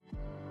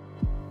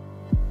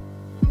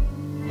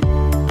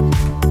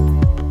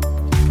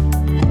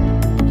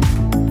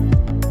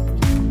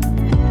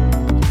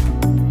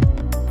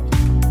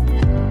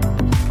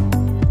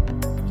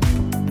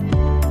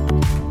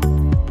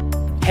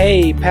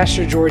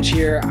Pastor George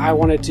here. I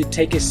wanted to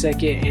take a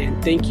second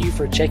and thank you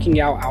for checking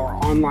out our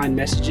online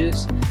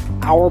messages.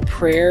 Our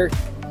prayer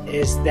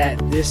is that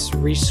this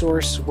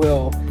resource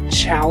will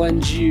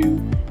challenge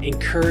you,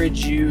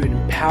 encourage you, and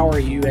empower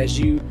you as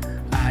you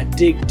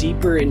dig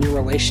deeper in your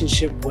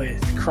relationship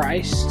with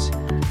Christ.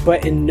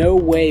 But in no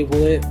way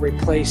will it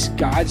replace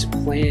God's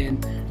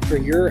plan for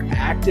your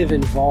active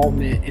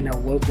involvement in a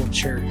local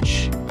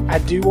church. I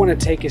do want to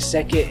take a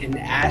second and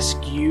ask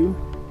you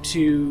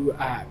to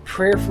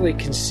prayerfully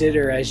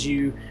consider, as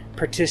you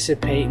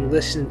participate and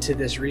listen to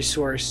this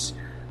resource,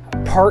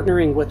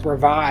 partnering with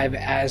Revive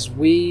as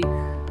we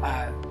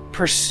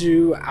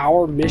pursue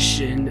our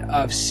mission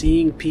of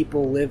seeing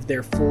people live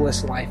their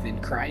fullest life in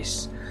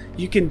Christ.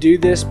 You can do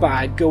this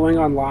by going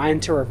online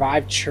to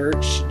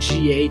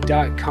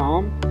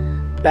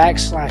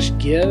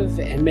revivechurchga.com/give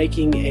and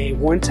making a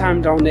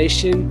one-time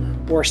donation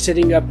or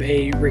setting up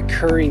a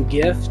recurring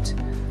gift.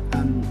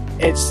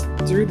 It's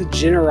through the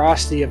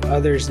generosity of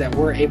others that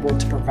we're able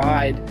to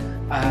provide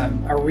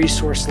a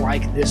resource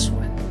like this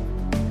one.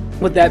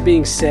 With that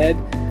being said,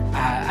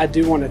 I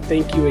do want to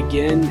thank you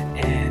again,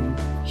 and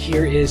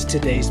here is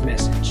today's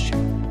message.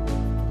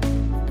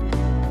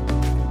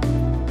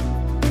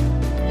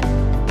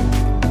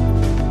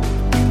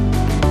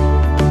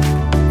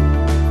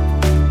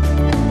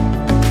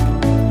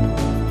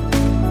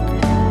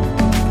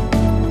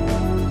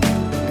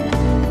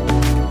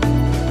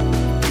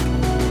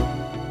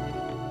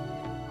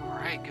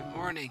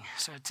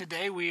 So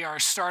today we are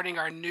starting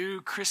our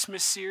new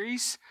Christmas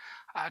series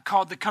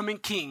called The Coming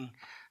King.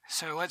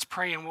 So let's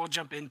pray and we'll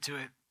jump into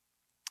it.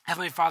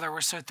 Heavenly Father, we're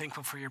so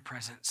thankful for your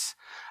presence.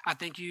 I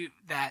thank you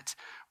that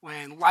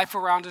when life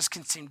around us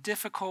can seem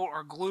difficult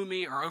or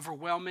gloomy or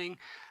overwhelming,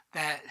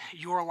 that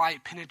your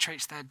light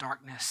penetrates that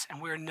darkness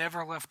and we're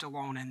never left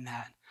alone in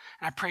that.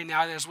 And I pray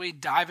now that as we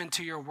dive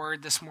into your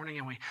word this morning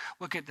and we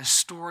look at the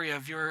story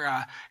of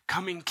your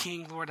coming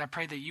King, Lord, I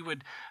pray that you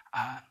would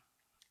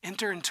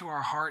enter into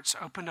our hearts,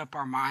 open up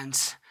our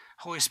minds,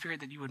 Holy Spirit,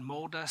 that you would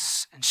mold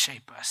us and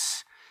shape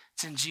us.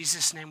 It's in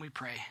Jesus' name we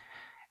pray.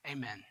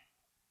 Amen.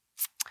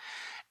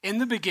 In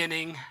the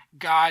beginning,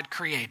 God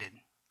created.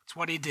 It's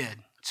what he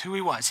did. It's who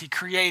he was. He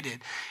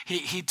created.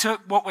 He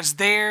took what was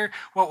there,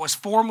 what was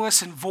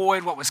formless and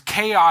void, what was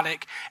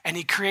chaotic, and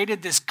he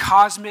created this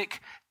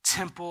cosmic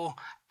temple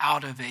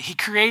out of it. He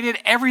created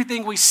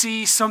everything we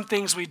see, some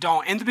things we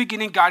don't. In the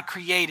beginning, God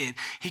created.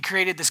 He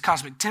created this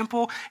cosmic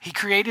temple. He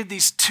created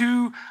these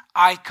two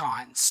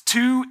icons,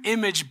 two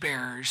image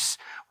bearers.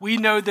 We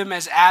know them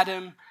as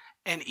Adam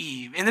and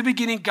Eve. In the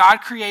beginning,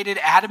 God created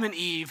Adam and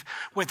Eve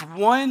with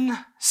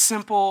one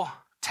simple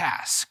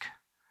task: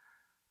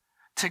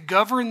 to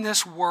govern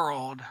this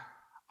world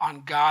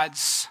on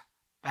God's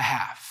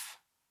behalf.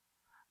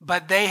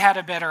 But they had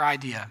a better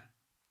idea.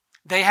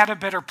 They had a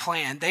better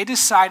plan. They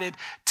decided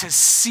to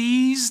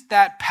seize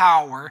that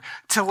power,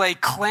 to lay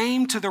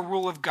claim to the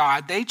rule of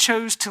God. They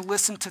chose to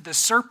listen to the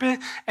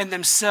serpent and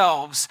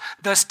themselves,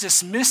 thus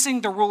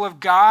dismissing the rule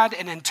of God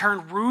and in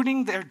turn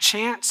ruining their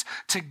chance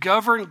to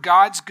govern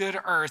God's good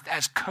earth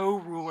as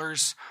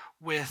co-rulers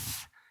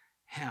with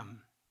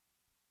him.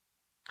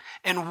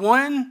 In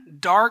one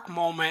dark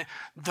moment,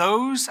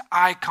 those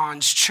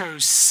icons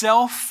chose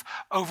self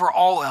over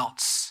all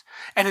else.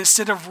 And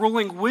instead of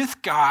ruling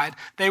with God,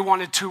 they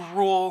wanted to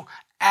rule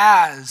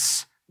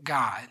as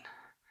God.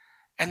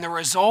 And the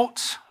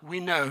result,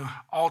 we know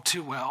all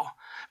too well.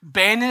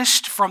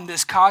 Banished from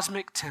this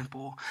cosmic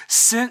temple,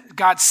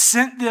 God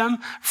sent them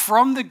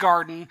from the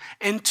garden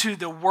into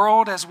the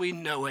world as we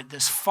know it,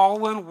 this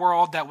fallen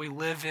world that we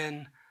live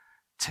in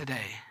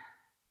today.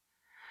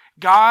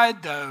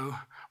 God, though,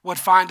 would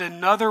find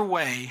another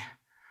way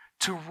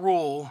to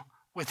rule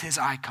with his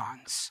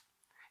icons.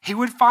 He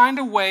would find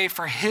a way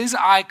for his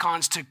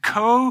icons to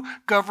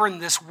co-govern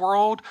this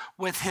world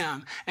with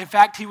him. In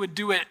fact, he would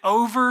do it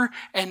over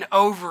and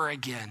over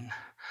again.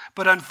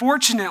 But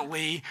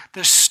unfortunately,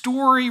 the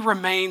story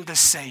remained the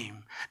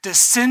same.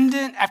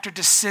 Descendant after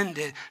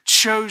descendant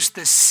chose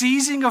the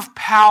seizing of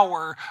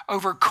power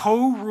over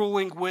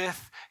co-ruling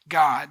with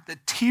God. The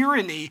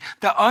tyranny,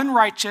 the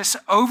unrighteous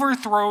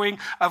overthrowing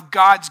of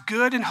God's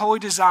good and holy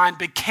design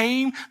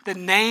became the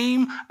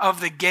name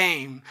of the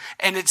game.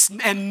 And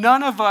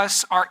none of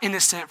us are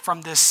innocent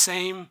from this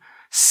same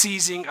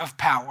seizing of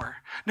power.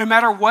 No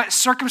matter what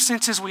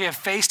circumstances we have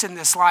faced in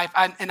this life,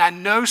 and I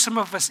know some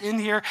of us in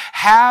here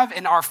have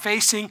and are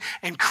facing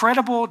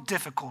incredible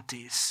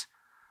difficulties.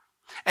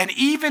 And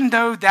even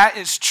though that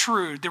is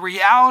true, the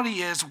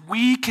reality is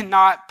we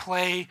cannot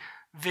play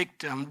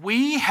victim.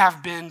 We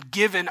have been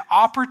given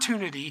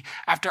opportunity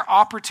after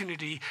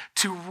opportunity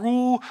to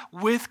rule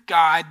with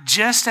God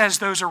just as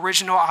those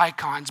original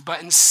icons,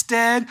 but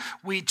instead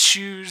we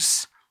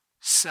choose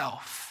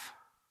self.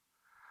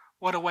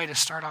 What a way to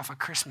start off a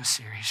Christmas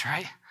series,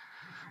 right?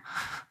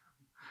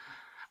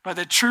 But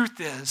the truth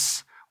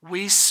is,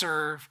 we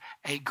serve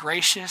a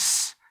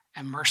gracious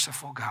and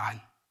merciful God.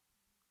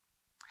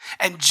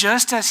 And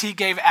just as he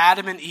gave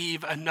Adam and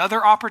Eve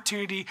another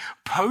opportunity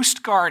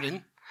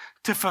post-garden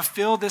to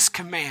fulfill this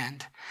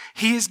command,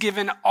 he has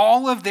given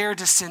all of their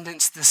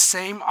descendants the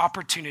same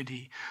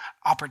opportunity.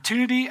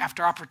 Opportunity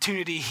after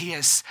opportunity, he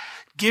has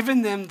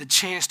given them the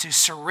chance to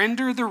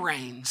surrender the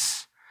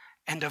reins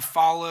and to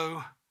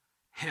follow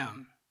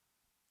him.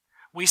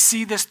 We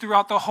see this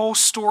throughout the whole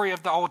story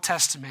of the Old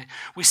Testament.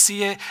 We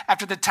see it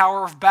after the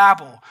Tower of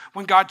Babel,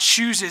 when God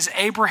chooses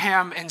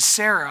Abraham and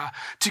Sarah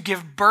to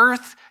give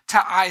birth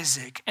to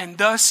Isaac and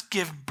thus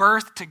give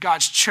birth to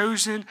God's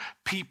chosen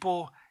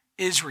people,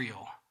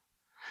 Israel.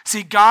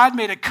 See, God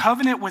made a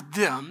covenant with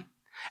them,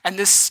 and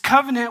this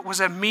covenant was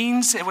a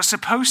means, it was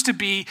supposed to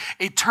be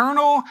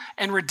eternal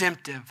and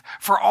redemptive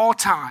for all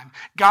time.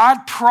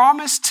 God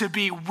promised to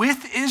be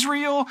with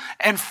Israel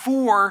and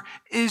for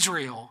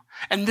Israel.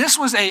 And this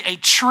was a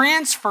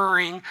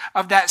transferring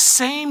of that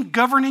same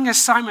governing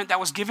assignment that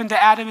was given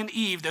to Adam and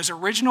Eve, those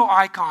original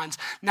icons.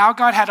 Now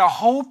God had a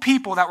whole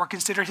people that were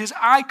considered his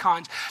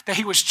icons, that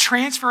he was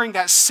transferring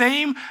that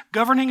same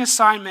governing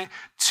assignment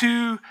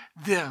to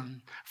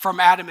them,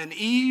 from Adam and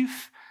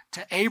Eve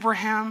to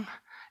Abraham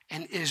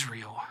and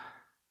Israel.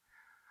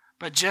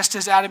 But just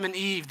as Adam and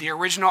Eve, the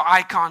original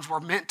icons, were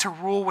meant to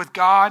rule with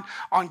God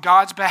on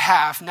God's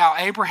behalf, now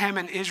Abraham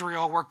and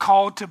Israel were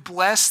called to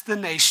bless the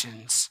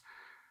nations.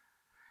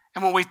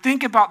 And when we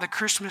think about the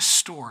Christmas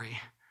story,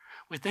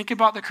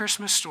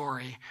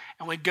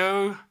 and we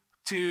go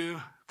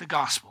to the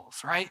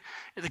Gospels, right?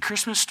 The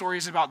Christmas story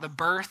is about the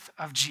birth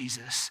of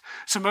Jesus.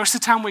 So most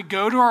of the time we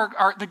go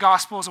to the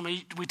Gospels, and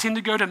we tend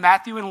to go to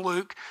Matthew and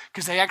Luke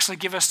because they actually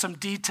give us some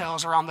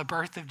details around the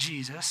birth of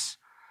Jesus.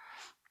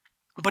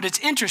 But it's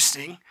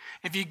interesting,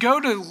 if you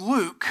go to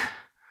Luke,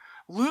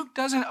 Luke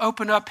doesn't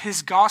open up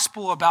his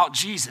gospel about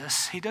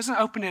Jesus. He doesn't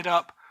open it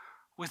up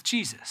with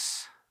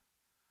Jesus.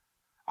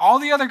 All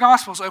the other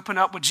Gospels open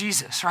up with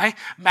Jesus, right?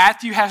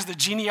 Matthew has the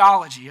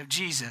genealogy of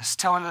Jesus,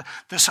 telling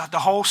the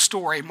whole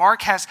story.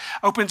 Mark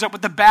opens up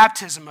with the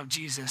baptism of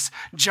Jesus.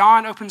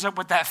 John opens up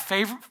with that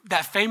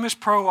famous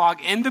prologue,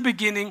 in the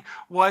beginning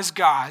was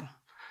God.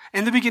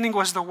 In the beginning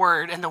was the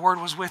Word, and the Word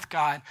was with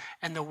God,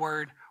 and the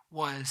Word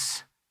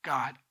was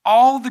God.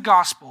 All the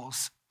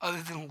Gospels,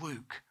 other than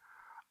Luke,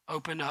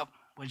 open up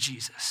with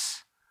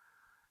Jesus.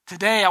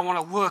 Today, I want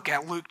to look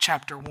at Luke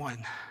chapter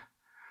 1.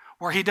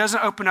 Where he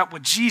doesn't open up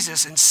with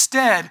Jesus.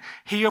 Instead,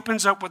 he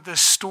opens up with the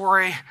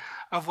story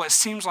of what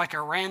seems like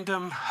a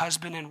random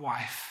husband and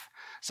wife,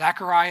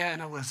 Zachariah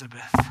and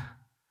Elizabeth.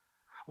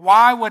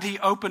 Why would he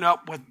open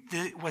up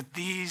with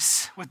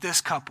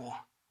this couple?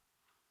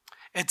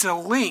 It's a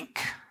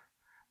link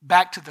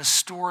back to the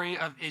story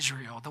of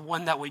Israel, the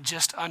one that we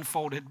just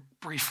unfolded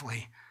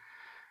briefly.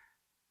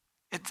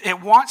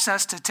 It wants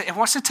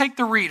to take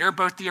the reader,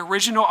 both the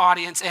original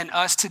audience and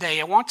us today.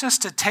 It wants us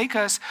to take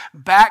us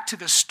back to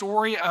the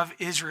story of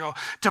Israel,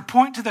 to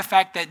point to the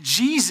fact that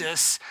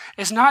Jesus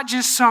is not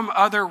just some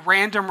other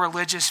random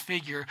religious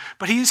figure,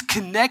 but he is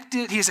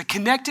a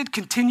connected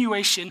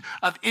continuation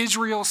of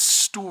Israel's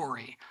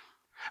story.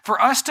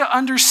 For us to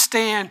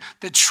understand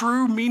the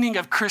true meaning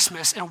of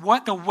Christmas and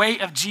what the weight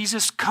of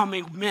Jesus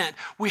coming meant,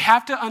 we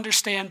have to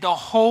understand the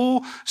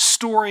whole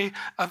story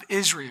of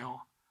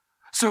Israel.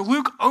 So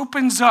Luke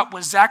opens up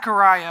with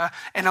Zachariah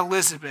and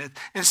Elizabeth,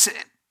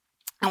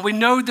 and we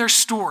know their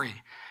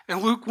story. In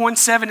Luke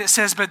 1:7 it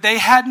says, "But they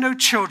had no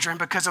children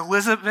because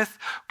Elizabeth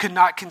could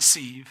not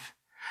conceive,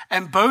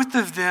 and both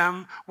of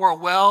them were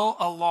well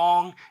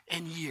along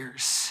in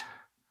years."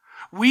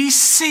 We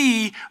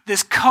see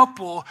this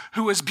couple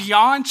who is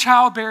beyond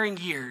childbearing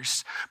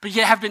years, but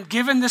yet have been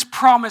given this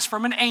promise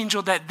from an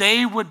angel that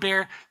they would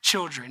bear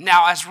children.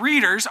 Now, as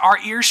readers, our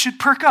ears should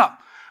perk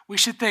up. We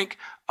should think,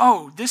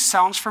 oh, this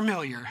sounds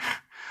familiar.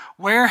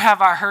 Where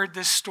have I heard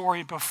this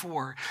story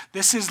before?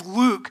 This is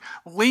Luke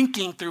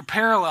linking through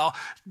parallel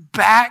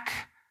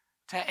back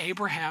to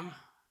Abraham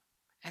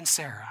and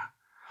Sarah,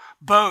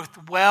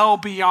 both well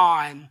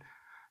beyond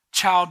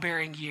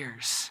childbearing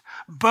years,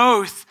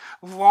 both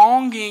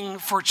longing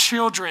for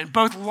children,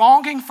 both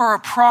longing for a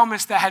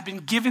promise that had been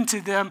given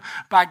to them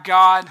by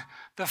God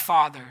the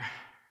Father.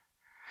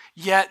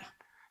 Yet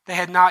they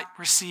had not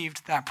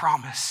received that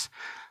promise.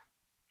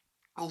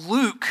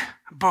 Luke,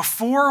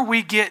 before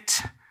we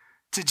get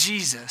to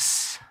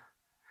Jesus,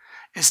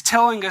 is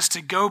telling us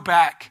to go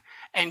back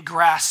and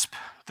grasp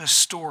the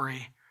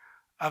story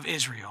of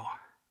Israel.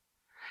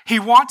 He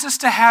wants us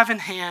to have in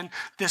hand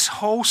this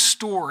whole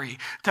story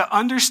to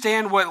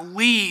understand what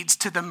leads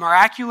to the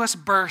miraculous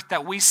birth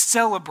that we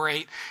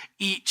celebrate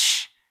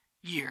each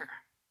year.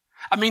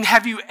 I mean,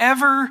 have you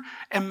ever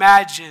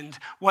imagined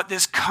what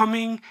this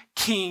coming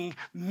king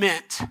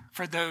meant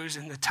for those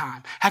in the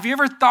time? Have you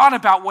ever thought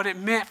about what it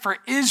meant for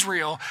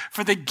Israel,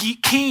 for the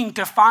king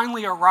to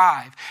finally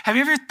arrive? Have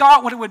you ever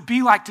thought what it would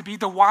be like to be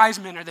the wise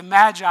men or the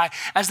magi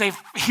as they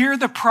hear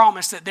the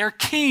promise that their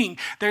king,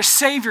 their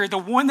savior, the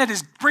one that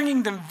is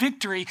bringing them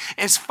victory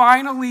is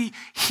finally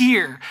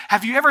here?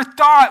 Have you ever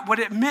thought what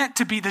it meant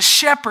to be the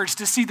shepherds,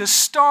 to see the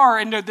star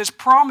and know this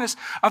promise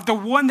of the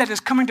one that is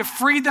coming to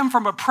free them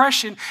from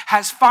oppression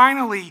has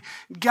finally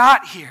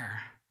got here?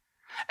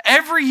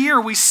 Every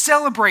year we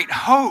celebrate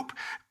hope,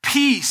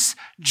 peace,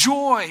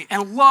 joy,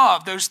 and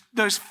love,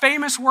 those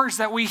famous words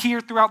that we hear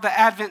throughout the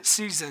Advent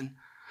season.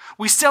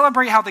 We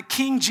celebrate how the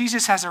King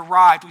Jesus has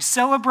arrived. We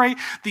celebrate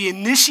the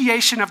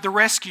initiation of the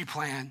rescue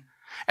plan.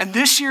 And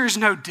this year is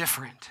no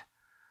different.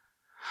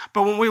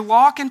 But when we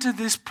walk into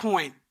this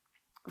point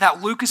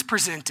that Luke is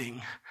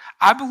presenting,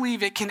 I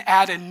believe it can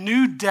add a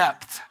new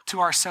depth to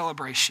our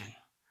celebration.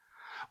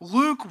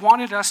 Luke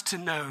wanted us to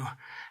know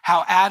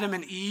how Adam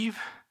and Eve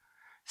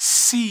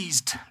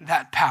seized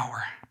that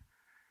power.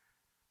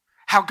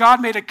 How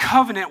God made a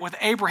covenant with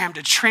Abraham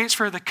to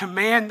transfer the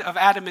command of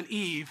Adam and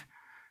Eve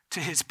to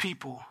his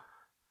people.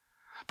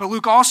 But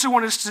Luke also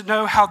wanted us to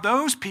know how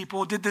those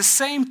people did the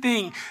same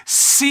thing,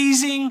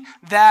 seizing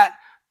that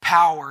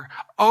power,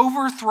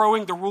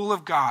 overthrowing the rule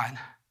of God.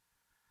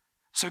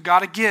 So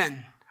God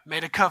again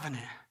made a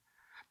covenant,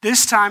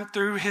 this time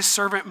through his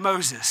servant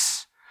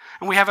Moses.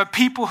 And we have a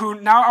people who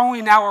not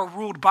only now are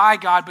ruled by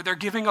God, but they're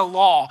giving a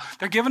law.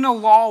 They're given a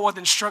law with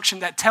instruction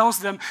that tells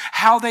them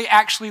how they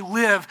actually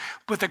live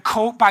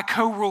by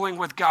co-ruling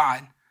with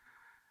God.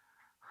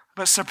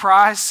 But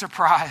surprise,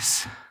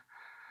 surprise,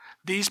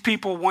 these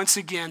people, once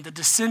again, the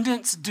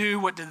descendants do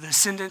what the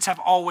descendants have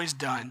always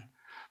done.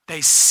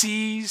 They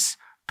seize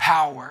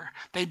power.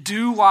 They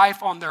do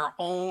life on their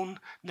own,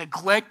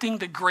 neglecting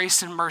the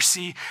grace and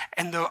mercy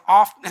and the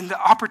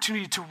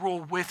opportunity to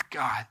rule with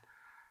God.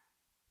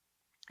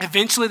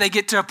 Eventually, they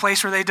get to a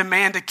place where they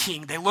demand a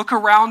king. They look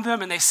around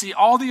them and they see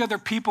all the other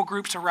people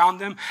groups around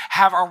them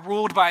are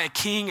ruled by a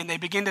king, and they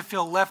begin to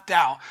feel left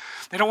out.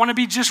 They don't want to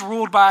be just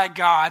ruled by a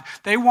God.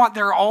 They want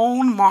their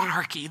own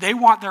monarchy. They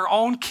want their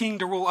own king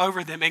to rule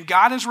over them. And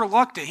God is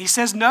reluctant. He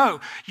says, no,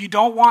 you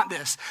don't want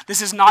this.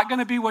 This is not going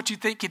to be what you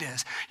think it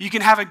is. You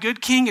can have a good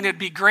king and it'd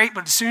be great,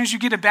 but as soon as you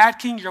get a bad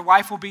king, your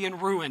life will be in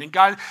ruin. And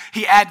God,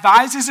 he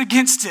advises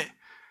against it.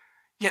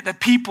 Yet the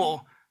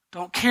people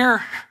don't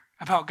care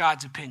about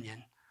God's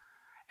opinion.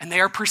 And they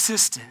are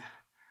persistent.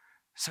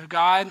 So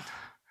God,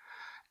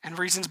 and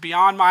reasons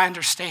beyond my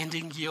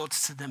understanding,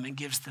 yields to them and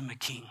gives them a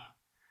king.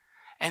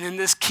 And in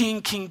this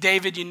king, King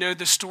David, you know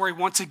the story.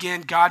 Once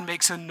again, God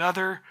makes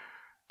another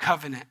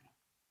covenant.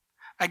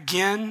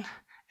 Again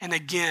and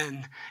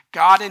again,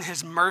 God in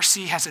his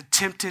mercy has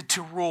attempted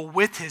to rule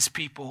with his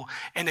people.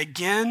 And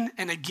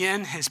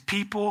again, his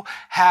people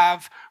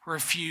have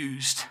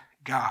refused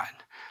God.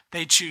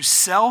 They choose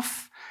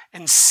self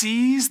and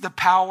seize the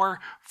power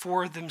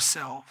for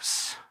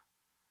themselves.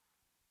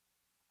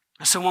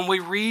 So when we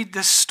read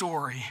this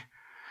story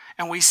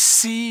and we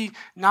see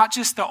not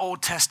just the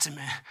Old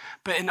Testament,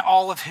 but in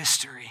all of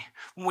history,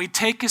 when we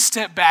take a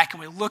step back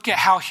and we look at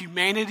how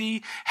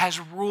humanity has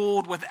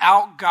ruled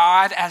without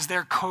God as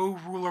their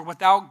co-ruler,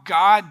 without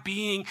God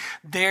being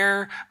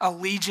their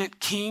allegiant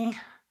king,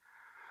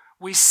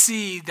 we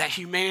see that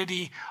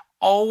humanity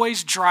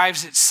always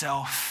drives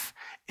itself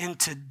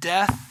into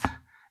death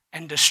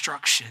and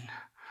destruction.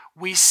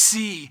 We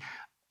see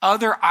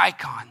other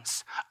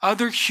icons,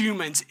 other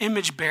humans,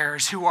 image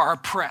bearers who are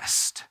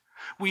oppressed.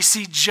 We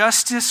see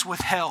justice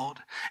withheld,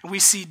 and we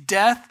see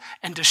death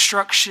and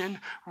destruction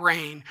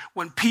reign.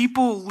 When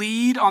people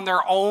lead on their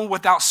own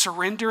without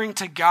surrendering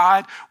to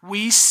God,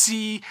 we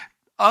see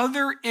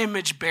other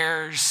image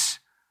bearers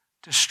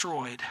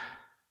destroyed.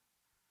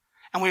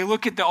 And we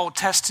look at the Old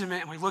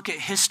Testament and we look at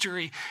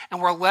history,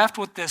 and we're left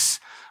with this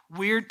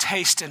weird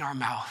taste in our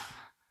mouth.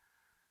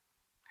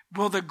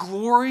 Will the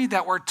glory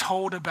that we're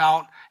told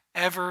about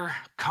ever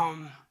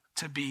come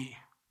to be?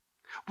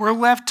 We're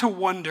left to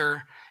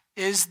wonder,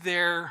 is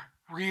there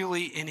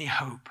really any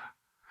hope?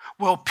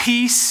 Will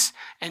peace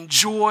and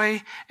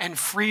joy and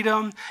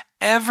freedom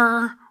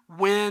ever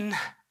win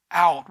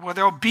out? Will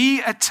there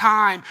be a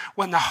time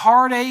when the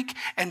heartache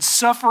and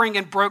suffering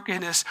and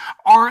brokenness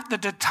aren't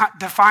the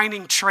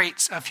defining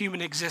traits of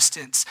human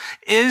existence?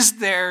 Is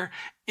there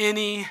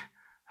any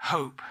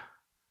hope?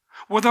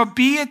 Will there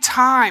be a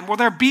time, will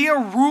there be a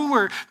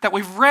ruler that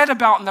we've read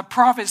about in the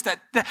prophets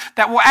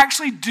that will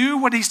actually do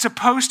what he's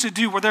supposed to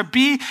do? Will there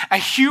be a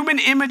human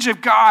image of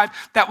God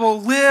that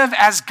will live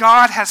as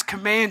God has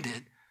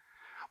commanded?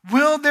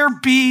 Will there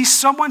be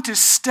someone to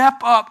step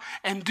up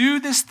and do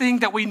this thing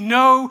that we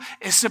know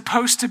is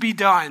supposed to be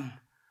done?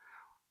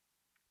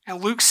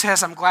 And Luke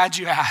says, I'm glad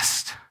you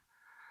asked.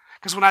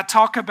 Because when I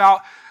talk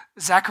about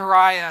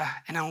Zechariah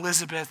and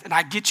Elizabeth, and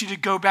I get you to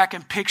go back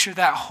and picture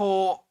that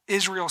whole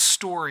Israel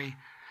story,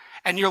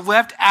 and you're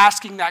left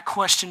asking that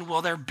question,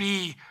 will there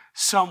be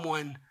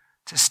someone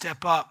to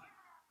step up?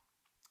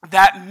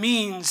 That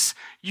means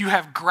you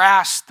have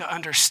grasped the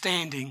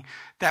understanding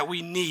that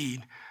we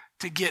need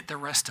to get the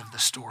rest of the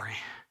story.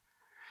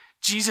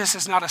 Jesus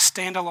is not a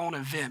standalone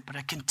event, but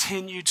a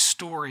continued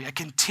story, a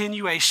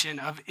continuation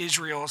of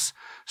Israel's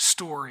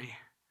story.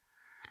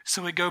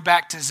 So we go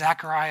back to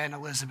Zechariah and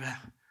Elizabeth.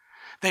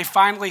 They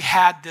finally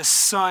had this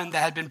son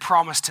that had been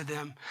promised to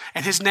them,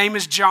 and his name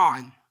is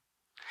John.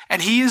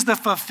 And he is the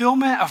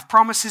fulfillment of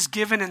promises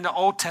given in the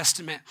Old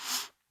Testament.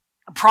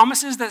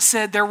 Promises that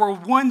said there will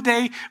one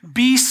day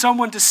be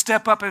someone to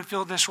step up and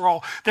fill this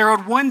role. There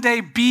would one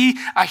day be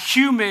a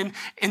human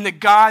in the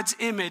God's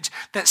image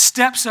that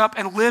steps up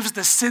and lives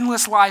the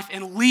sinless life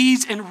and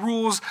leads and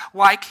rules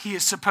like he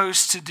is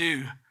supposed to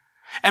do.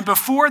 And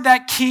before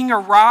that king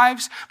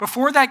arrives,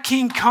 before that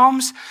king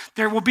comes,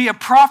 there will be a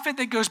prophet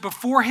that goes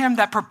before him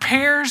that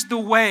prepares the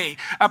way.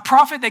 A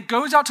prophet that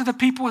goes out to the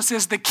people and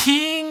says, the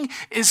king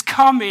is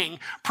coming.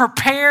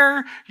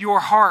 Prepare your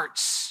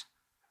hearts.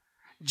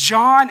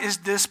 John is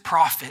this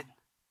prophet.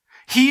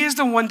 He is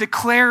the one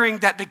declaring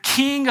that the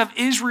king of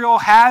Israel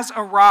has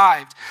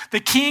arrived. The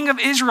king of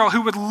Israel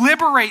who would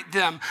liberate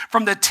them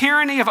from the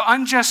tyranny of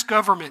unjust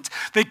government.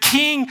 The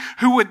king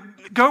who would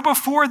go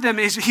before them,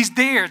 he's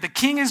there. The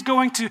king is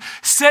going to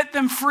set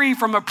them free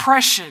from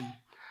oppression.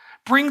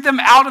 Bring them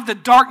out of the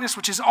darkness,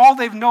 which is all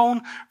they've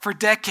known for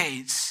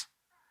decades.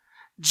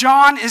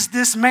 John is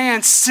this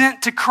man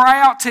sent to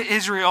cry out to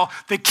Israel,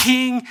 the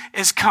king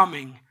is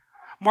coming.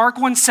 Mark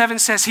 1:7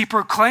 says, he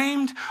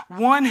proclaimed,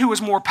 one who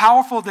is more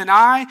powerful than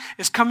I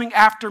is coming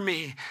after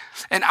me,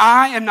 and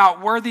I am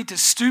not worthy to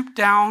stoop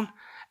down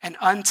and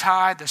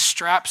untie the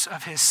straps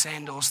of his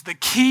sandals. The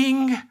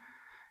king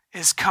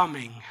is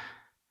coming.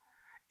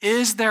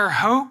 Is there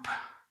hope?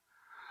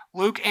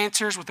 Luke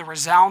answers with a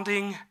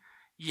resounding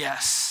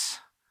yes.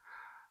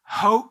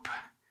 Hope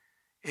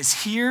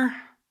is here,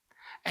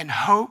 and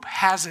hope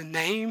has a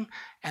name,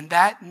 and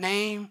that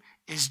name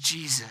is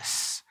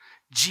Jesus.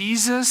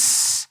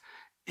 Jesus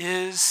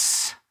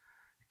is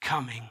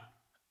coming.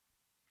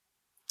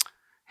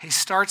 He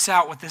starts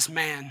out with this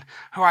man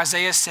who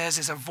Isaiah says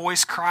is a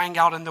voice crying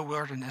out in the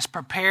wilderness.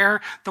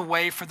 Prepare the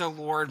way for the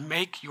Lord.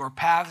 Make your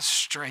paths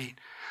straight.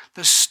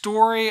 The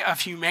story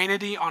of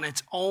humanity on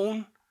its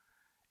own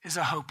is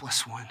a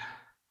hopeless one.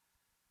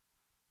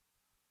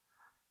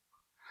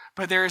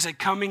 But there is a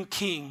coming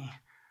king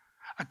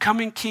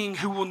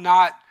who will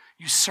not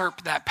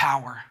usurp that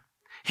power.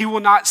 He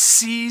will not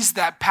seize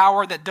that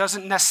power that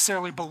doesn't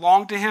necessarily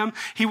belong to him.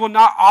 He will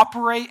not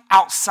operate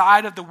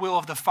outside of the will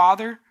of the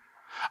Father.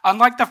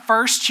 Unlike the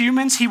first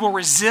humans, he will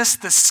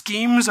resist the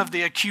schemes of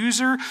the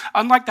accuser.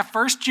 Unlike the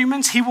first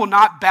humans, he will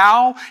not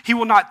bow. He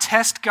will not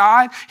test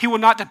God. He will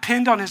not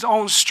depend on his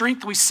own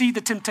strength. We see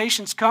the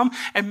temptations come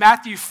in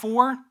Matthew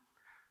 4.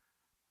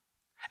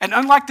 And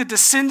unlike the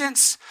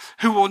descendants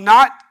he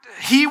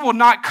will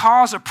not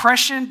cause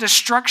oppression,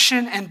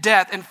 destruction, and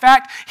death. In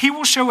fact, he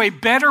will show a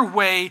better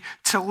way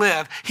to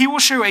live. He will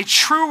show a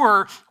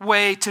truer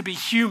way to be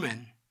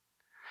human.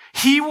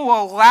 He will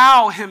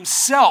allow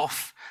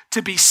himself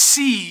to be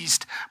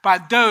seized by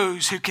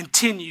those who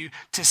continue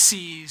to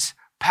seize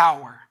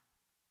power.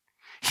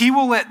 He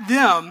will let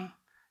them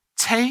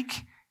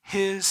take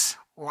his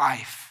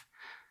life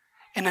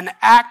in an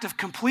act of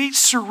complete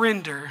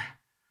surrender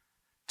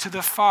to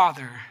the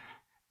Father.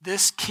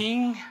 This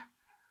king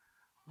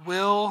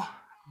will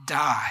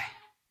die.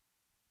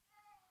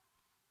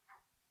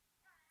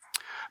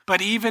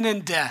 But even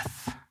in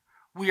death,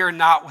 we are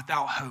not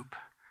without hope.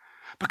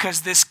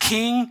 Because this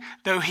king,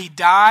 though he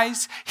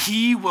dies,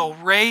 he will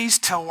raise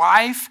to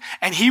life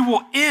and he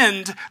will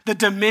end the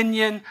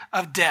dominion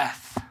of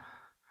death.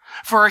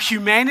 For a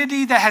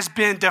humanity that has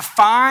been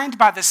defined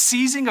by the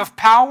seizing of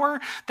power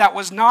that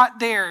was not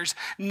theirs,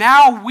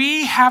 now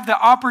we have the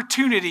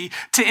opportunity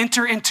to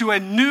enter into a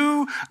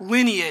new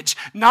lineage,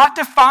 not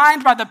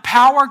defined by the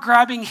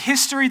power-grabbing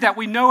history that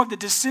we know of the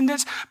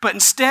descendants, but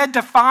instead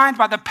defined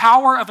by the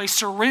power of a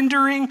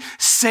surrendering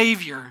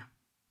Savior.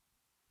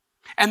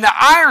 And the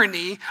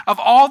irony of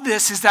all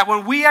this is that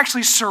when we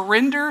actually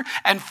surrender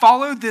and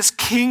follow this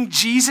King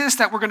Jesus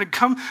that we're going to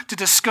come to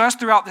discuss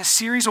throughout this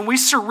series, when we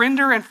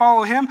surrender and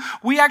follow him,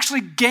 we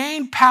actually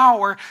gain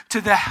power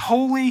to the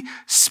Holy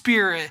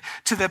Spirit,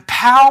 to the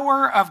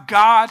power of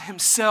God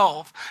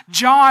himself.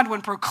 John,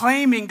 when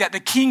proclaiming that the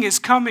King is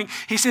coming,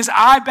 he says,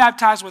 I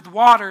baptize with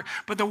water,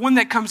 but the one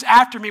that comes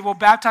after me will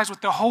baptize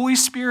with the Holy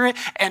Spirit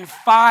and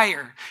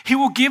fire. He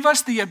will give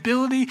us the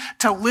ability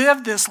to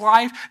live this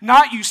life,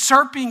 not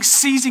usurping,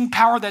 seizing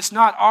power that's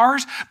not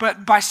ours,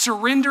 but by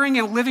surrendering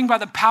and living by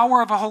the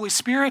power of the Holy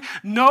Spirit,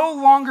 no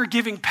longer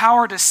giving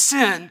power to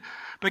sin,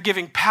 but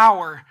giving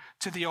power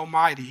to the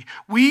Almighty.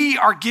 We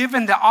are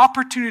given the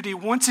opportunity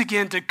once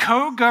again to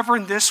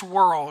co-govern this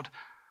world.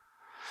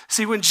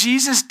 See, when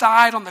Jesus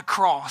died on the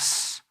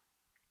cross,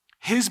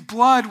 his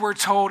blood, we're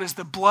told, is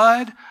the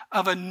blood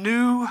of a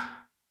new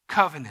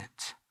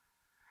covenant.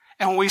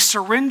 And when we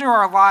surrender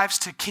our lives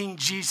to King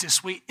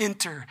Jesus, we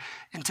enter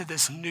into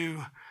this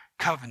new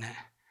covenant.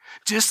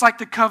 Just like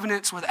the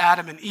covenants with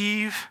Adam and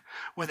Eve,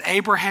 with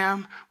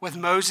Abraham, with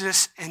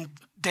Moses and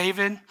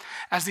David,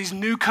 as these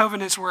new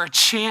covenants were a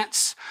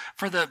chance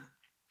for the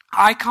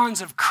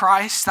icons of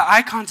Christ, the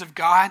icons of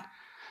God,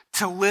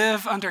 to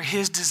live under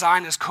his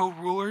design as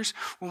co-rulers.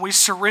 When we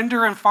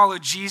surrender and follow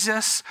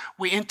Jesus,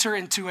 we enter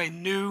into a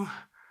new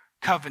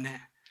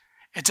covenant.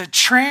 It's a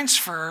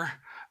transfer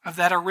of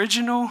that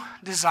original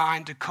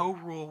design to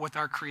co-rule with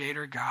our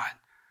Creator God.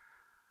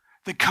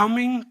 The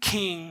coming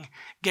King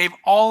gave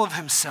all of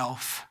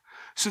himself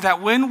so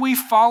that when we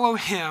follow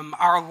him,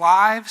 our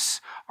lives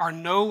are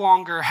no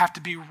longer have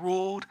to be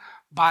ruled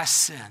by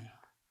sin.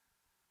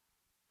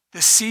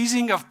 The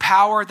seizing of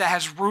power that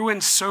has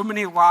ruined so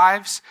many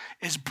lives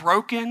is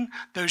broken,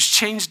 those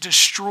chains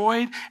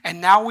destroyed,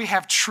 and now we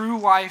have true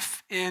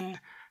life in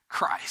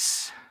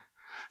Christ.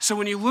 So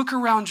when you look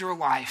around your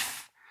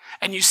life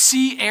and you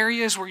see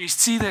areas where you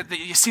see that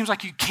it seems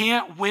like you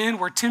can't win,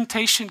 where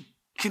temptation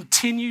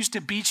continues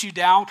to beat you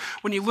down,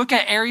 when you look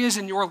at areas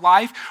in your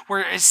life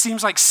where it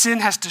seems like sin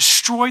has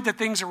destroyed the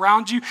things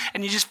around you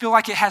and you just feel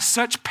like it has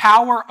such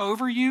power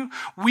over you,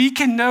 we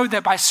can know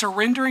that by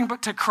surrendering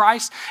to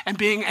Christ and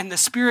the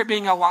Spirit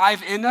being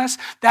alive in us,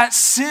 that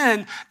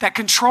sin that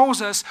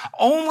controls us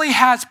only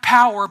has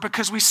power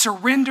because we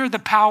surrender the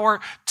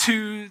power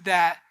to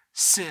that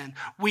sin.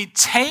 We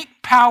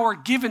take power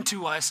given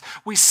to us,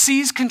 we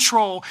seize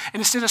control,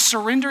 and instead of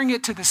surrendering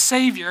it to the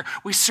Savior,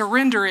 we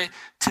surrender it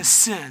to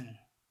sin.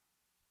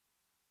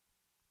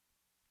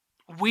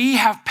 We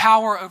have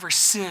power over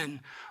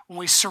sin when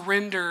we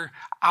surrender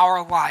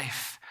our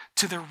life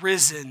to the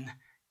risen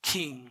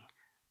King.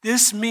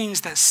 This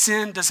means that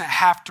sin doesn't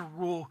have to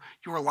rule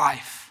your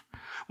life.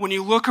 When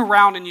you look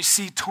around and you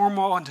see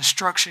turmoil and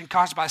destruction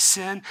caused by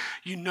sin,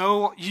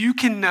 you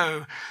can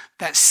know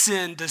that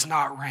sin does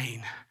not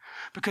reign.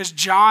 Because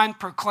John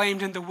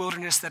proclaimed in the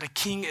wilderness that a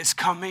king is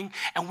coming,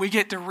 and we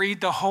get to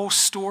read the whole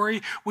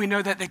story. We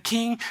know that the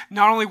king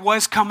not only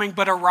was coming,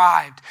 but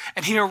arrived.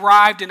 And he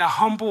arrived in a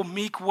humble,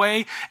 meek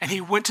way, and he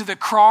went to the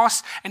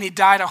cross, and he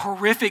died a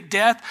horrific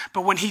death.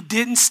 But when he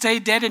didn't stay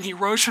dead and he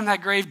rose from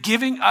that grave,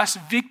 giving us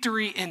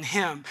victory in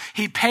him.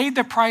 He paid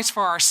the price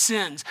for our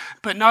sins.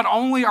 But not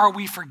only are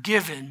we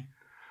forgiven,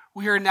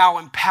 we are now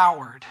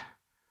empowered.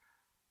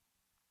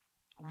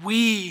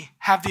 We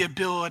have the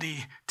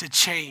ability to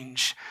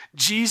change.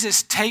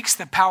 Jesus takes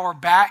the power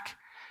back,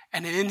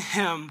 and in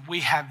him we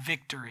have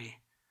victory.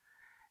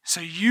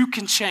 So you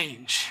can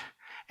change,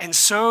 and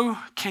so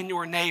can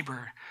your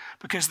neighbor,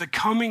 because the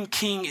coming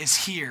King is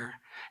here,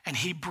 and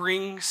he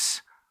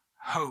brings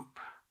hope.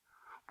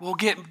 We'll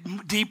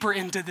get deeper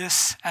into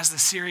this as the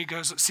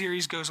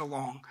series goes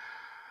along.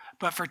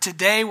 But for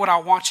today, what I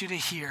want you to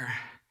hear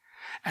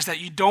is that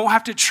you don't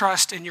have to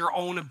trust in your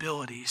own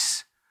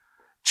abilities.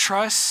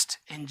 Trust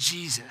in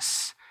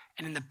Jesus,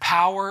 and in the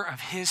power of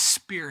his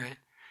Spirit,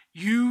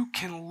 you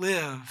can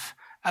live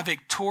a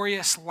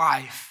victorious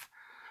life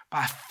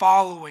by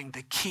following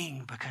the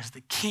King, because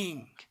the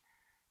King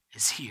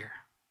is here.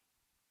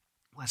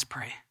 Let's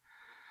pray.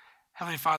 Heavenly Father,